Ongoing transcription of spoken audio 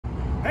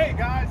Hey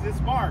guys,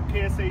 it's Mark,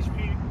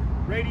 KSHP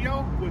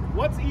Radio with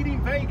What's Eating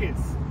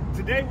Vegas.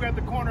 Today we're at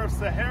the corner of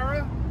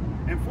Sahara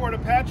and Fort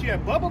Apache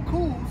at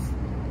Bubbakoos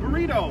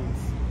Burritos,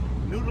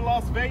 new to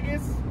Las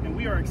Vegas, and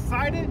we are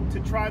excited to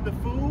try the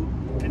food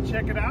and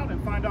check it out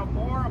and find out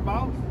more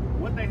about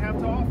what they have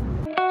to offer.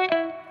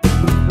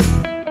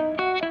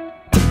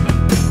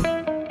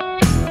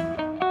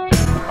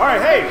 All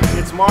right, hey,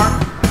 it's Mark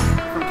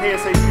from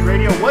KSHP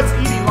Radio. What's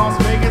Eating Las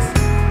Vegas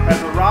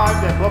has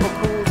arrived at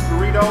Bubbakoos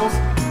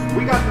Burritos.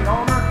 We got the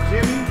owner,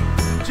 Jimmy.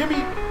 Jimmy,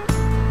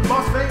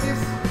 Las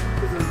Vegas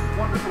is a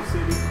wonderful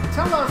city.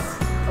 Tell us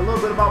a little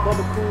bit about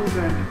Bubbakoos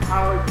and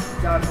how it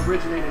got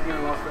originated here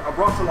in Las Vegas, or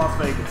brought to Las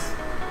Vegas.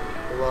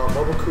 Well,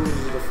 Bubbakoos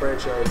is a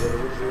franchise that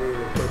originated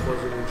in Point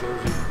Pleasant, New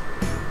Jersey.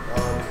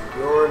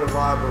 The aura and the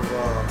vibe of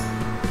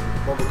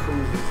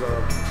Bubbakoos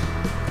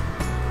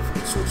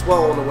it suits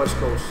well on the West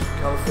Coast,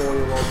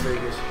 California, Las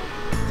Vegas.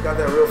 It's got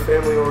that real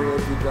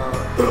family-oriented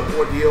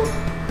ordeal.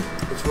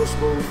 It's real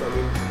smooth. I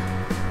mean,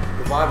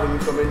 the vibe when you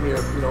come in here,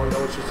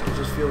 it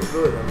just feels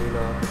good. I mean,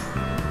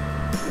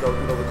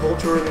 the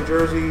culture in New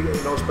Jersey,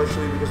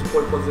 especially because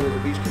Point Pleasant is a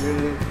beach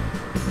community,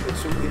 it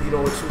suits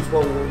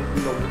well,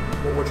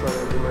 what we're trying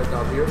to implement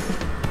out here.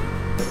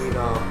 I mean,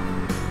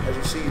 as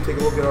you see, you take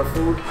a look at our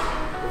food.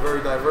 We're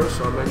very diverse.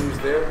 Our menu's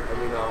there. I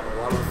mean, a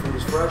lot of the food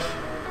is fresh,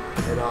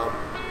 and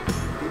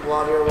people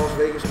out here in Las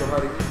Vegas know how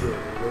to eat here,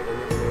 and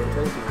they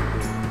intend to eat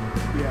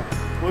here. Yeah.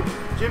 Well,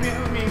 Jimmy,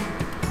 I mean,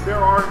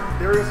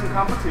 there is some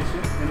competition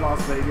in Las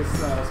Vegas,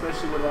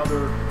 especially with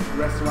other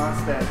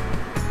restaurants that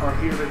are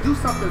here to do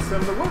something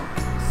similar. What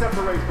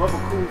separates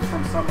Bubbakoos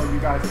from some of you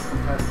guys'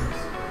 competitors?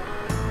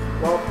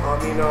 Well, I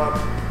mean,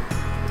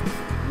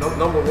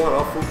 number one,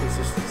 our food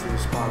consistency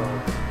is spot on.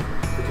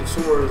 The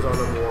consumer is our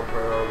number one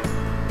priority.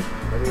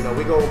 I mean,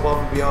 we go above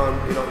and beyond,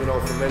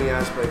 for many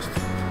aspects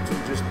to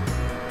just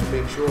to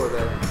make sure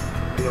that,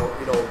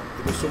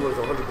 the consumer is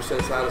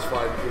 100%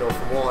 satisfied,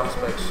 from all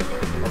aspects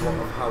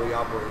of how we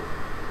operate.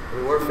 I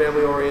mean, we're a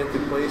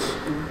family-oriented place.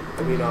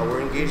 I mean,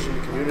 we're engaged in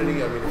the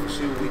community. I mean, if you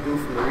see what we do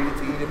from the Read It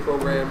to Eat It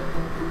program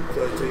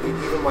to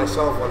even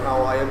myself on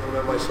how I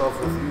implement myself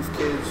with youth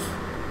kids,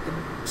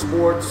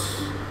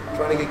 sports,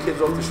 trying to get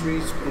kids off the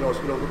streets, going to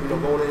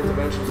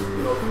interventions,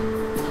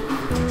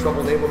 to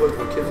troubled neighborhoods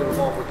where kids are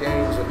involved with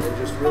gangs, and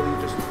just really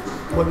just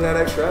putting that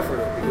extra effort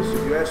in. Because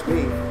if you ask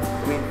me,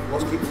 I mean,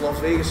 Las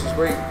Vegas is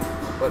great,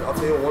 but I'll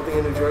tell you one thing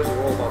in New Jersey,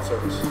 we're all about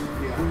service.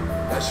 Yeah.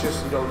 That's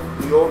just,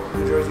 New York,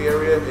 New Jersey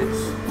area,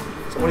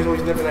 somebody's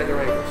always nipping at your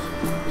ankles.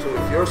 So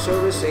if your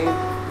service ain't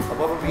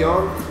above and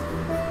beyond,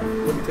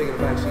 we'll be taking a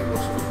back seat real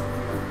soon.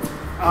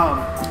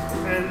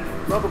 And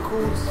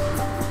Bubbakoos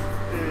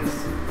is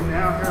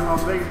now here in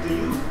Las Vegas. Do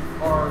you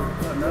or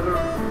another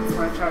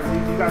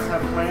franchisee, do you guys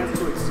have plans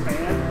to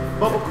expand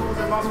Bubbakoos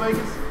in Las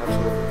Vegas?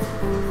 Absolutely.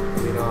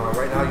 I mean,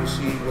 right now you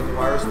see with the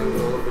virus thing, a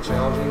little bit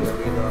challenging. I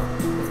mean,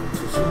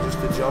 just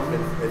to jump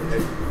and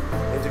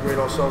integrate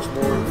ourselves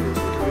more into the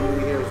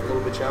community here is a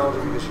little bit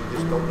challenging because you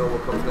just don't know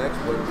what comes next.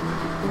 But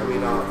I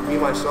mean, me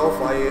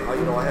myself, I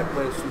had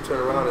plans to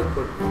turn around and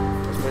put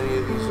as many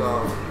of these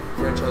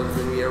franchises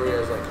in the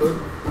area as I could.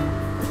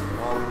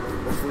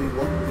 Hopefully,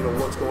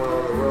 what's going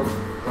on in the world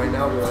right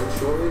now will end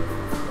shortly.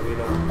 I mean,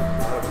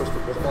 I had to push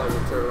the ball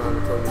and turn around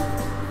and tell you,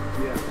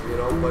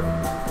 But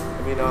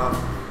I mean,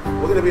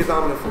 we're going to be a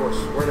dominant force.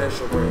 We're a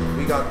national brand.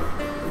 We got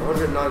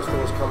 109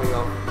 stores coming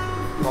up,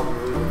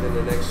 probably within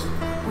the next,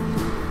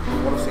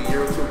 I want to say,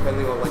 year or two,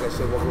 depending on, like I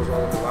said, what goes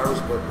on with the virus.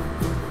 But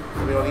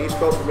I mean, on the East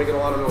Coast, we're making a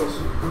lot of noise.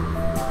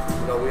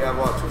 We have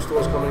 2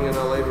 stores coming in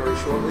LA very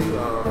shortly. We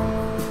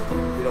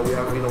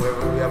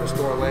have a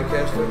store in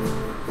Lancaster,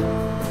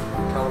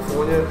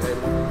 California, and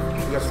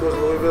we got stores in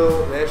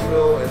Louisville,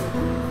 Nashville, and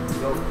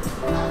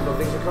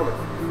things are coming.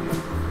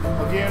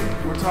 Again,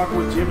 we're talking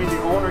with Jimmy,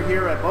 the owner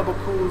here at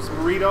Bubbakoos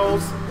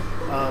Burritos.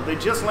 They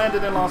just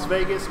landed in Las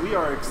Vegas. We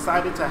are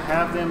excited to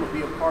have them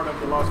be a part of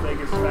the Las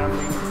Vegas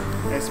family,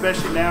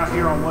 especially now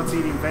here on What's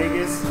Eating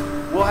Vegas.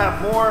 We'll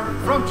have more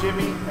from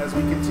Jimmy as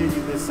we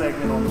continue this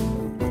segment on the food.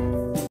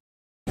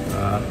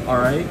 All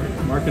right,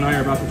 Mark and I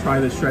are about to try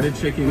the shredded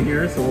chicken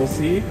here, so we'll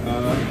see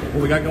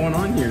what we got going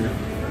on here.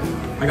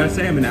 I gotta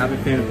say, I'm an avid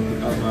fan of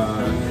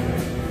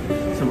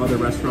some other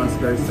restaurants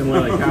very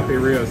similar, like Cafe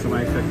Rio, so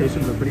my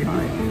expectations are pretty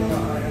high.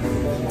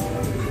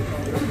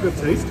 There's a good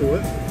taste to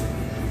it.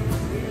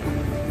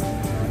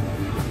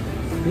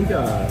 I think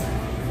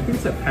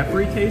it's a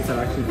peppery taste that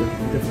actually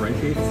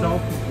differentiates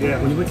itself. Yeah.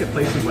 When you look at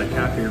places like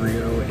Cafe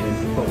Rio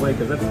and Chipotle,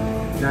 because that's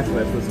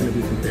naturally what it's going to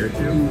be compared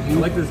to. I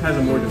like this has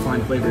a more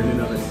defined flavor in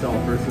and of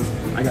itself versus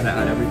I got to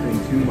add everything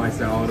to my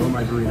salad or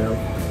my burrito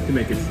to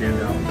make it stand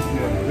out.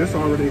 Yeah, this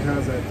already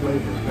has that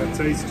flavor, that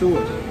taste to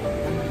it.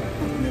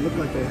 And it looked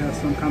like they had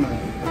some kind of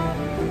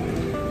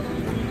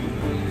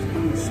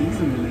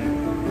seasoning in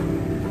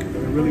it.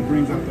 It really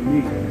brings out the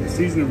meat. The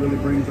seasoning really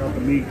brings out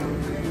the meat.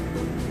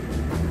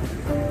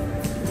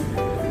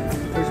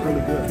 Tastes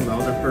really good. Well, that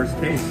was our first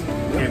taste.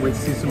 Can't wait to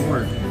see some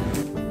more.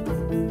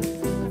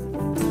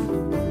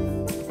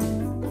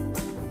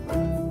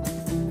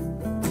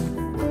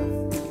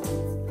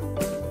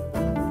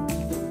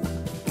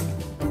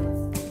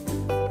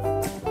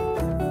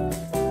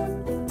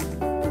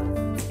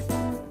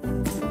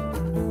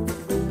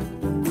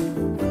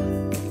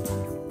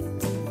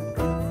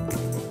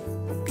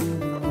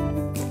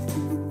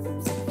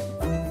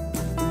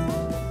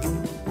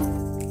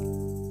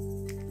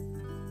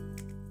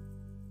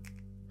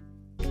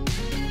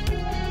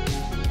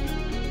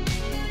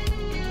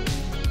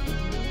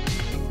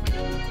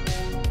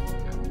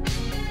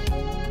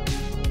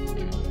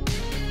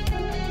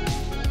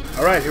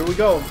 right, here we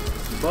go.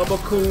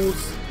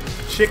 Bubbakoos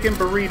chicken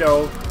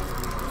burrito,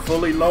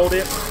 fully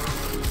loaded.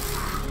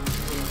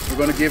 We're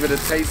gonna give it a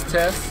taste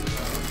test.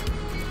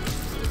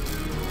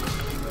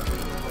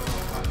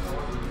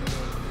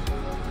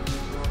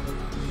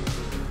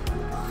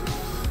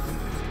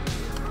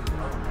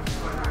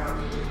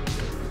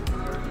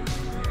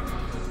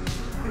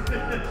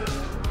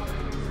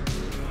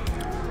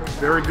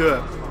 Very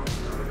good.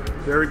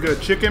 Very good.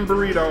 Chicken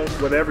burrito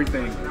with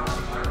everything.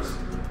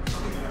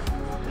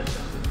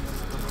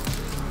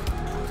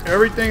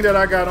 Everything that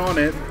I got on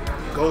it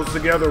goes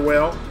together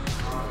well.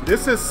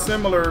 This is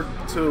similar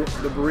to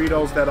the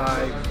burritos that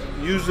I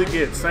usually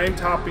get. Same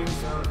toppings.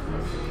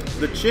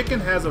 The chicken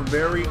has a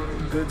very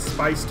good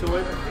spice to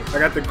it. I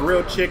got the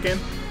grilled chicken,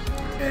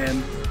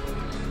 and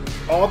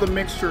all the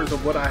mixtures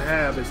of what I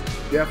have is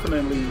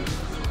definitely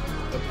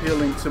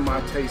appealing to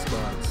my taste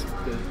buds.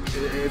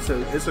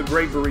 It's a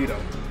great burrito.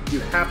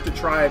 You have to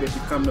try it if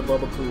you come to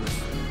Bubbakoos.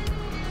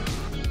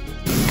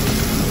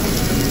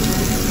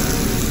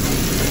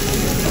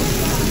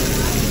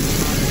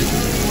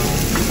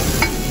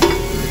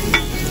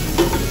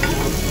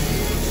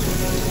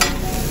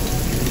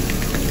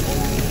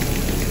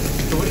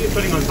 So what are you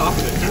putting on top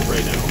of the shrimp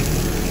right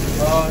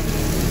now?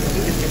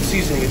 It's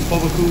seasoning. It's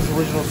Bubbakoos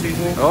original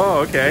seasoning. Oh,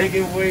 okay. I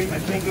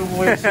can't give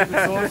away secret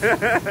sauce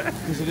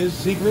because it is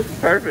secret.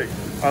 Perfect.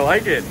 I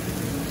like it.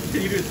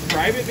 Can you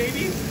describe it,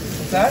 maybe?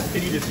 What's that?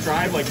 Can you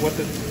describe like what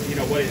the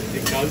what it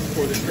does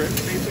for the shrimp,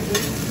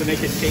 basically? Does it make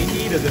it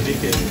tangy? Does it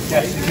make it?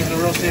 Yes, it gives it a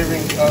real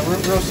savoring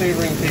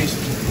taste.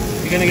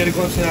 You're gonna get a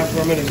glimpse of that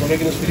for a minute. We're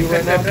making this video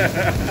right now,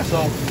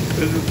 so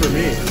this is for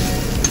me.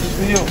 This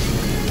video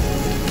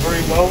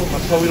very well.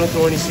 That's why we don't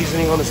throw any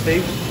seasoning on the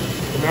steak.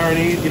 The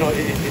marinade,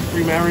 it's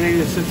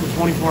pre-marinated. It sits for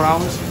 24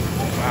 hours.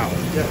 Wow.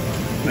 Yeah.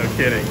 No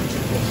kidding.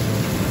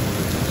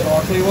 So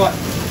I'll tell you what.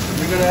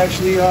 You're gonna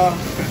actually oh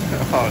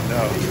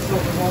no.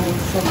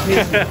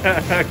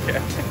 Okay.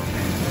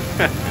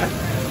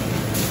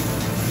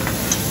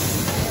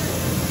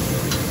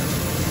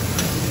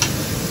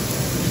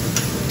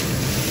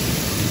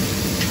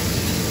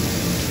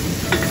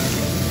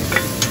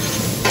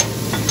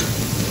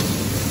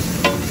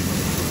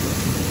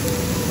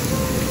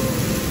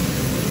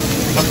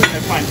 Something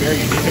I find very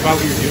unique about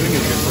what you're doing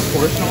is you're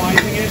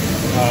proportionalizing it,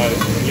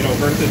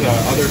 versus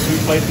other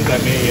food places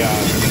that may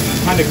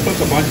kind of cook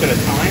a bunch at a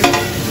time.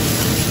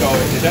 So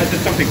is that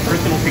just something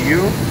personal to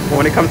you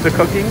when it comes to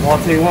cooking? Well,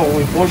 I'll tell you what, when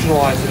we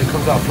portionalize it, it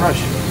comes out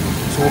fresh.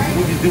 So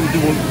what you do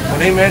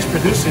when they mass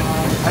produce it,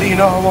 how do you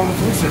know how long the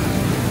food's sitting?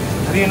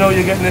 How do you know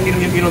you're getting the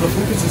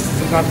food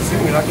consistency is not the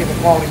same, you're not getting a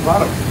quality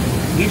product.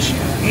 Each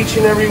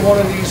and every one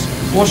of these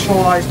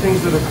portionalized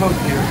things that are cooked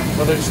here,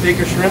 whether it's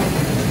steak or shrimp,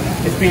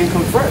 it's being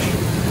cooked fresh.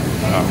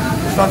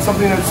 It's not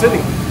something that's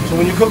sitting. So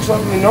when you cook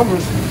something in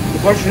numbers,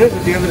 the question is,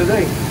 at the end of the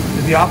day,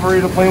 is the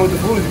operator playing with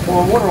the food? Is he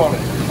pouring water on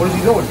it? What is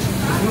he doing?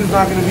 The food is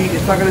not going to be.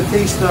 It's not going to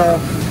taste.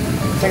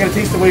 It's not going to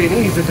taste the way it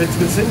needs if it's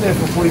been sitting there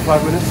for 45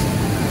 minutes.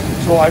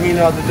 So I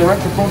mean, the direct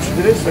approach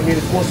to this, I mean,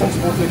 it's more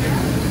sensible to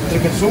the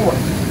consumer.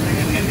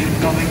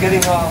 They're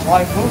getting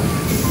live food.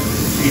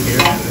 See here,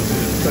 this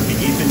is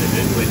cooking each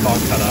individually, it's all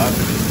cut up,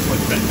 and this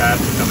looks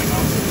fantastic coming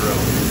off the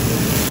grill.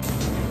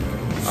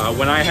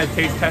 When I had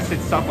taste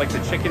tested stuff like the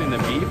chicken and the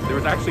beef, there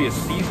was actually a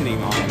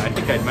seasoning on it. I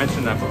think I'd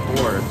mentioned that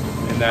before,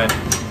 and that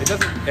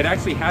it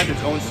actually has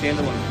its own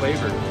standalone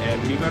flavor.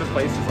 And when you go to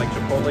places like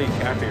Chipotle and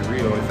Cafe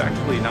Rio, it's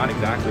actually not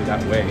exactly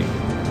that way.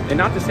 And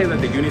not to say that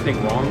they do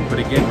anything wrong, but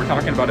again, we're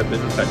talking about a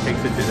business that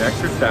takes it to the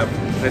extra step.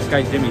 And this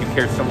guy Jimmy, who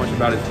cares so much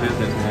about his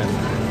business, and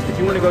if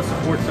you want to go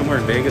support somewhere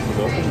in Vegas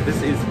local,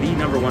 this is the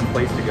 #1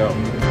 place to go.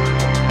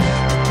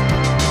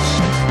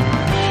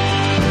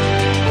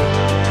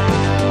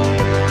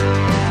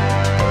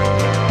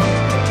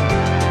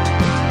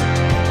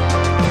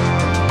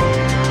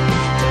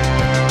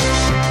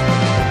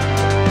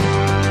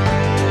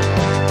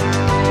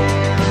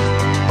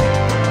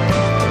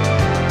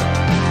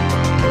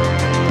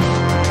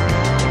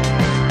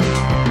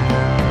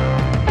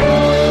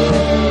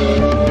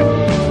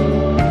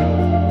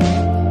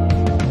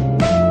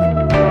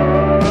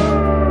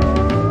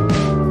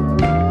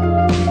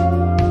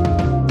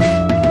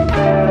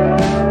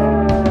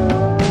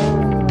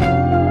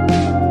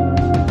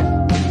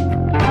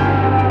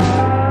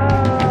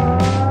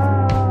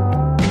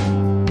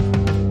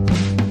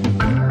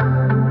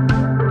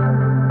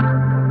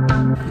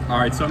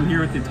 Alright, so I'm here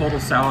with the total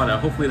salad.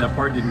 Hopefully that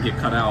part didn't get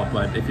cut out,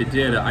 but if it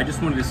did, I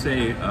just wanted to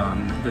say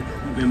the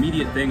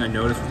immediate thing I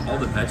noticed was all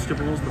the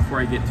vegetables, before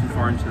I get too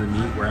far into the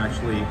meat, were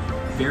actually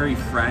very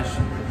fresh.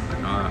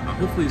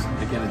 Hopefully,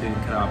 again, it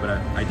didn't cut out, but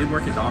I did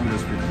work at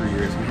Domino's for 3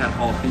 years. We had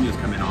jalapenos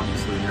come in,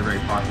 obviously, and they're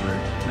very popular.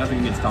 Nothing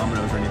against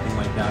Domino's or anything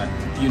like that.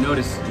 You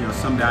notice,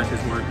 some batches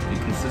weren't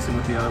consistent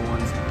with the other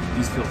ones.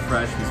 These feel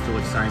fresh, these feel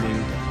exciting.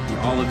 The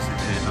olives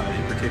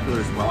in particular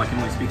as well. I can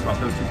only speak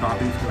about those two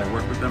toppings because I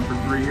worked with them for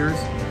 3 years.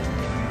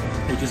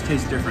 They just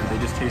taste different. They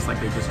just taste like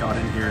they just got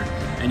in here.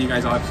 And you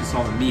guys obviously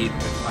saw the meat.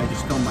 I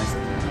just filmed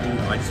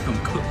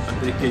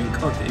getting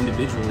cooked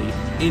individually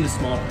in a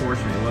small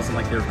portion. It wasn't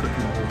like they were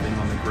cooking the whole thing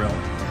on the grill.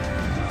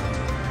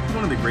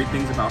 one of the great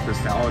things about this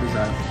salad is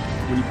that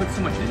when you put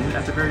so much in it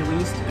at the very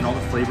least, and all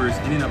the flavors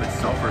in and of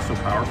itself are so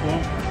powerful,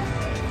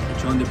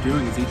 what you'll end up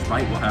doing is each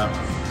bite will have,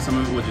 some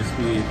of it will just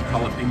be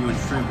jalapeno and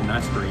shrimp, and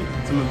that's great.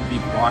 Some of it will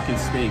be guac and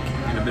steak,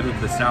 and a bit of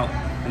the salad,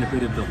 and a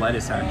bit of the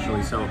lettuce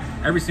actually. So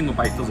every single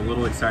bite feels a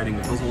little exciting,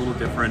 it feels a little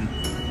different,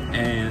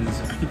 and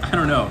I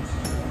don't know.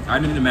 I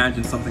didn't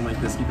imagine something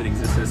like this even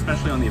existed,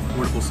 especially on the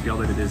affordable scale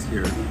that it is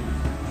here.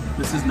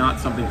 This is not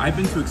something, I've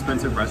been to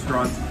expensive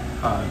restaurants,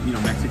 you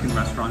know, Mexican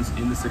restaurants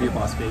in the city of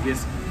Las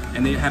Vegas,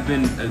 and they have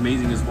been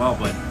amazing as well,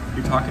 but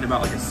you're talking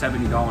about like a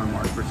 $70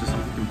 mark versus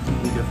something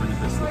completely different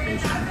at this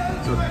location.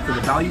 So for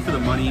the value for the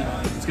money,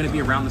 it's gonna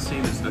be around the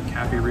same as the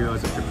Cafe Rio,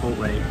 as a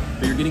Chipotle,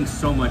 but you're getting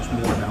so much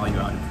more value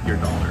out of your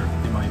dollar,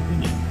 in my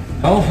opinion.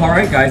 Oh, all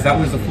right, guys, that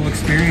was the full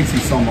experience. You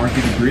saw Mark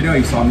eat the burrito,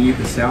 you saw me eat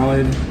the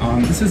salad.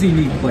 This is a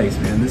unique place,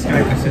 man. This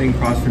guy sitting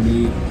across from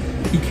me,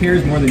 he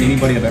cares more than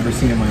anybody I've ever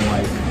seen in my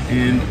life.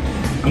 And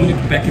I'm gonna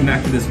beckon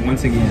back to this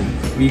once again.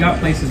 When you got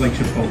places like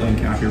Chipotle and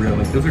Cafe Rio,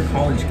 like those are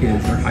college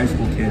kids, they're high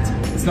school kids.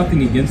 It's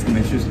nothing against them,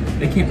 it's just,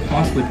 they can't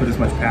possibly put as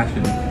much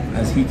passion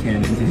as he can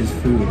into his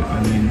food.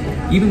 I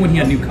mean, even when he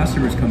had new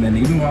customers come in,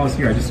 even while I was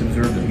here, I just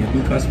observed them. He had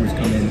new customers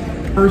come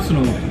in,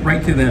 personal,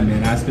 right to them,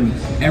 man. Asked them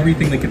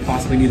everything they could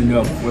possibly need to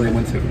know before they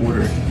went to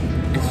order.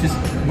 It's just,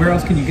 where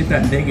else can you get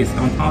that in Vegas?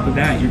 On top of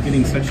that, you're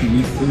getting such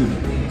unique food.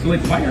 So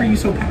like, why are you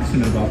so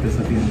passionate about this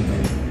at the end of the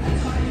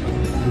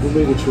day? People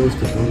make a choice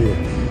to come here.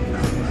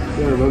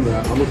 You gotta remember,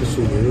 I'm a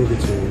consumer, you're a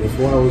consumer.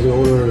 Before I was an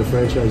owner and a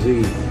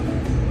franchisee,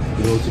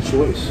 you know, it's a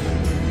choice.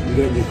 You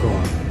get in your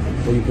car,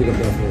 or you pick up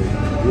that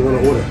phone. You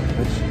want to order.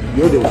 That's,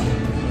 you're doing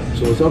it.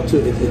 So it's up to,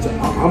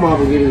 I'm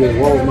obligated as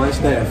well as my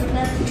staff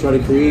to try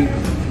to create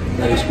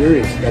that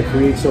experience, that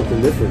creates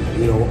something different.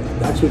 You know,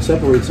 that's what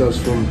separates us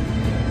from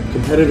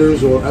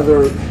competitors or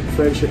other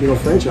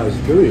franchises,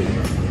 period.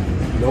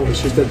 You know,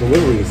 it's just that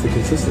delivery, it's the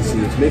consistency.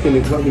 It's making the,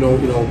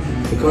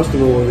 the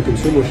customer or the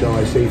consumer, shall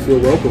I say, feel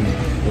welcome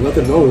and let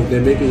them know that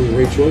they're making a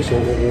great choice or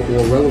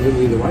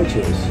relevantly the right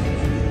choice.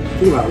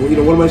 Think about it. You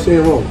know, what am I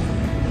saying wrong?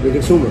 The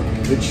consumer,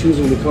 they're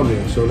choosing to come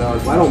here. So now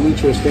if I don't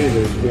meet your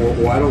standards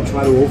or I don't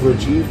try to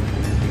overachieve,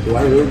 do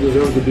I really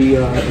deserve to be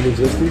in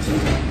existence?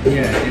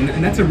 Yeah,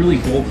 and that's a really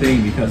bold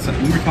thing, because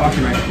we were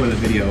talking right before the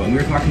video, and we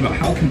were talking about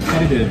how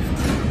competitive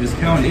this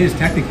town is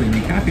technically. I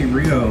mean, Cafe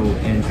Rio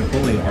and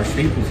Chipotle are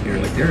staples here,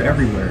 like they're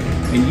everywhere.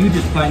 And you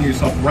just planted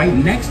yourself right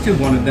next to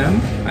one of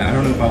them. I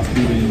don't know if I was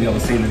going to be able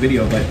to say in the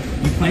video, but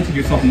you planted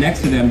yourself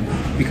next to them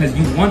because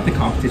you want the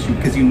competition,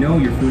 because you know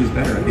your food is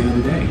better at the end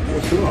of the day.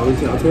 Well, sure.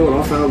 I'll tell you what,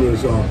 our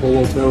founders, Paul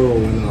Otero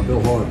and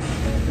Bill Hart,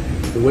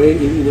 the way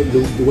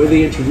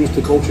they introduced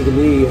the culture to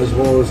me, as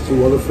well as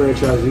to other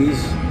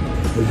franchisees,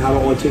 and how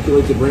to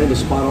articulate the brand is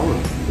spot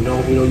on. You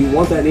know, you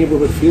want that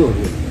neighborhood feel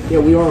here. Yeah,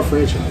 we are a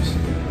franchise,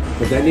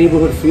 but that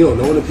neighborhood feel,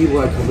 knowing the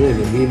people that come in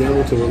and being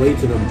able to relate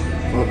to them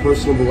on a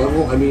personal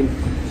level, I mean,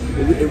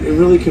 it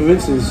really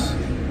convinces,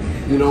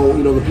 you know,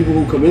 the people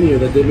who come in here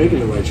that they're making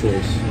the right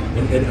choice.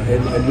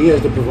 And me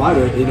as the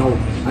provider, you know,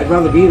 I'd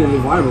rather be in an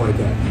environment like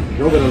that.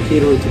 Know that I'm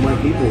catering to my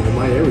people in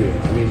my area.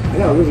 I mean, I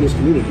gotta live in this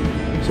community.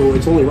 So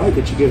it's only right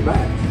that you give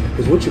back,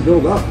 because what you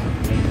build up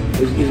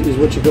is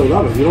what you build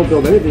up. If you don't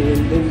build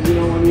anything, then you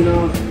know, I mean,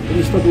 then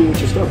you're stuck with what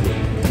you're stuck with.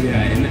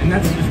 Yeah, and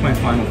that's just my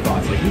final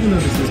thoughts. Like, even though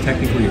this is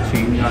technically a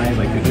chain, guys,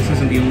 like this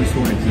isn't the only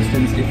store in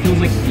existence, it feels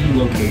like the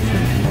location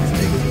in Las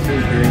Vegas. It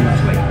feels very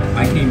much like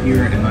I came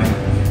here and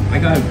I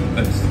got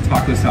a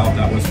taco salad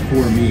that was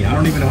for me. I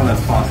don't even know how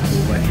that's possible,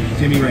 but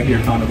Jimmy right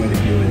here found a way to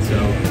do it. So,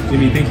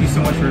 Jimmy, thank you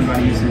so much for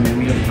inviting us in.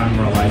 We have the time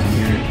of our lives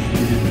in here.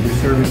 Your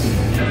service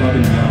is above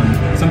and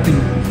beyond, something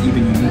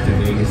even unique to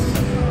Vegas,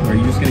 where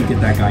you're just going to get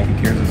that guy who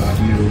cares about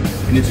you.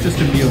 And it's just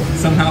a meal.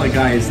 Somehow the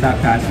guy is that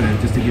passionate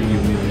just to give you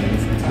a meal. Man.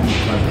 It's going to be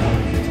pleasure.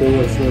 So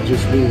it's not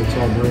just me, it's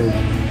our brand.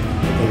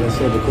 Like I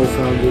said, the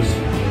co-founders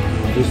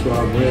of this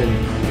brand,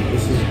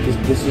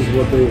 this is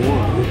what they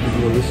want.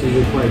 You know, this is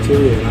the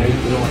criteria, and I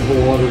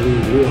wholeheartedly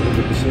agree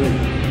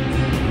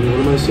 100%. You know,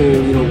 what am I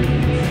saying? You know,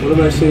 what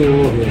am I saying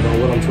wrong here about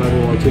what I'm trying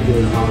to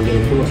articulate and how I'm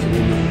getting across? I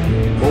mean,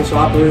 most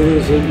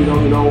operators, or even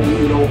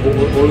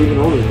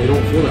owners, they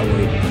don't feel that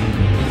way.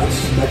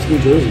 That's New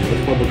Jersey.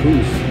 That's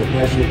Bubbakoos. We're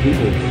passionate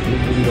people.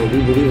 You know,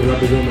 we believe in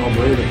representing our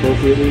brand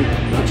appropriately,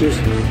 not just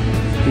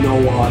in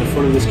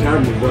front of this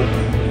camera, but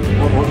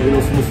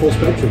from a full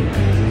spectrum,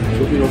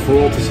 so for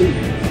all to see.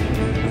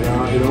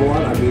 You know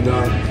what? I mean,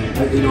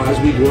 as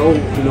we grow,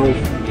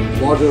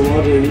 larger and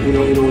larger, in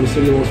the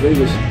city of Las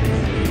Vegas,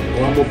 a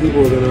lot more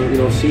people are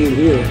gonna, see and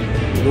hear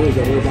the noise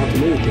that we're about to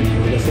make. And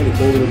like I said,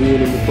 it's all gonna be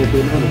in an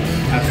appropriate manner.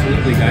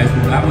 Absolutely, guys.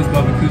 Well, that was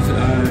Bubbakoos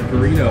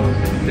Burrito.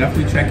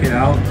 Definitely check it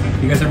out.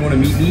 If you guys ever want to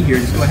meet me here,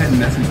 just go ahead and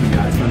message me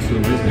at Spencer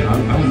Elizabeth.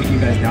 I will meet you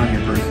guys down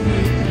here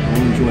personally.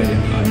 I'll enjoy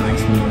a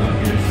nice meal out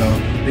here. So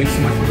thanks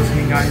so much for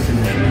listening, guys, and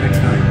we'll see you next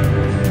time.